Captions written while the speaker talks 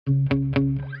Yeah.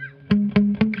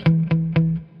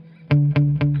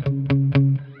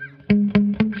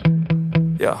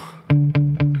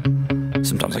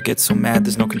 Sometimes I get so mad,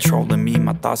 there's no controlling me.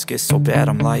 My thoughts get so bad,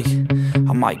 I'm like,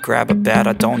 I might grab a bat,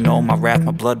 I don't know. My wrath,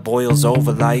 my blood boils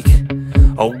over like,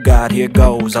 oh God, here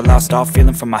goes. I lost all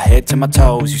feeling from my head to my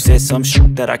toes. You said some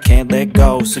shit that I can't let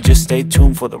go, so just stay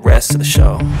tuned for the rest of the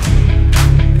show.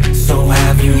 So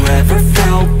have you ever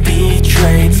felt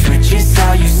betrayed? Switches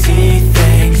how you see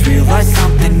things, realize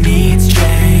something needs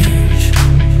change.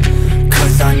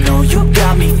 Cause I know you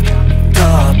got me f***ed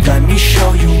up, let me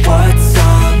show you what's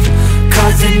up.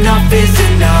 Cause enough is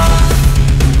enough.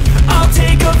 I'll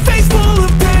take a face full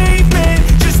of pavement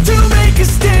just to make a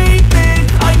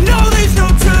statement. I know there's no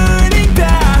turning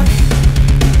back.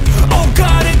 Oh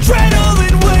God,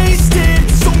 adrenaline wasted,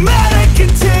 so mad I can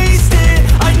taste it.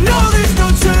 I know there's no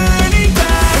turning back.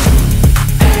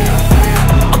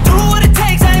 I'll do what it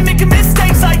takes, I ain't making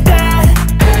mistakes like that.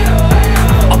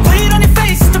 I'll bleed on your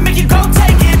face to make you go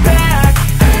take it back.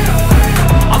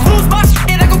 I'll lose my shit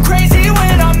and I go crazy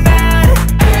when I'm mad.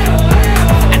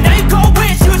 And now you go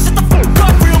wish you would shut the fuck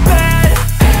up real bad.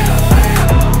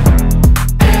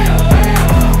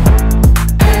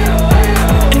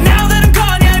 And now that I'm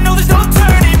gone, yeah, I know there's no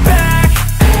turning back.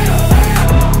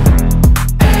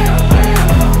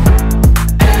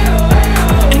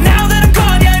 And now that I'm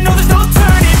gone, yeah, I know there's no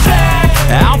turning back.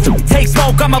 I don't take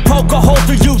smoke, I'ma poke a hole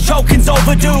through you, choking's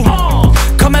overdue.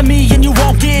 Come at me and you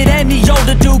won't get any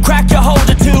older, dude. Crack your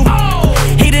holder too.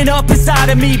 Heating up inside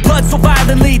of me, blood so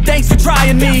violently, thanks for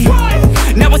trying me.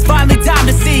 Now it's finally time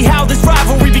to see how this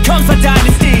rivalry becomes my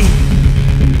dynasty.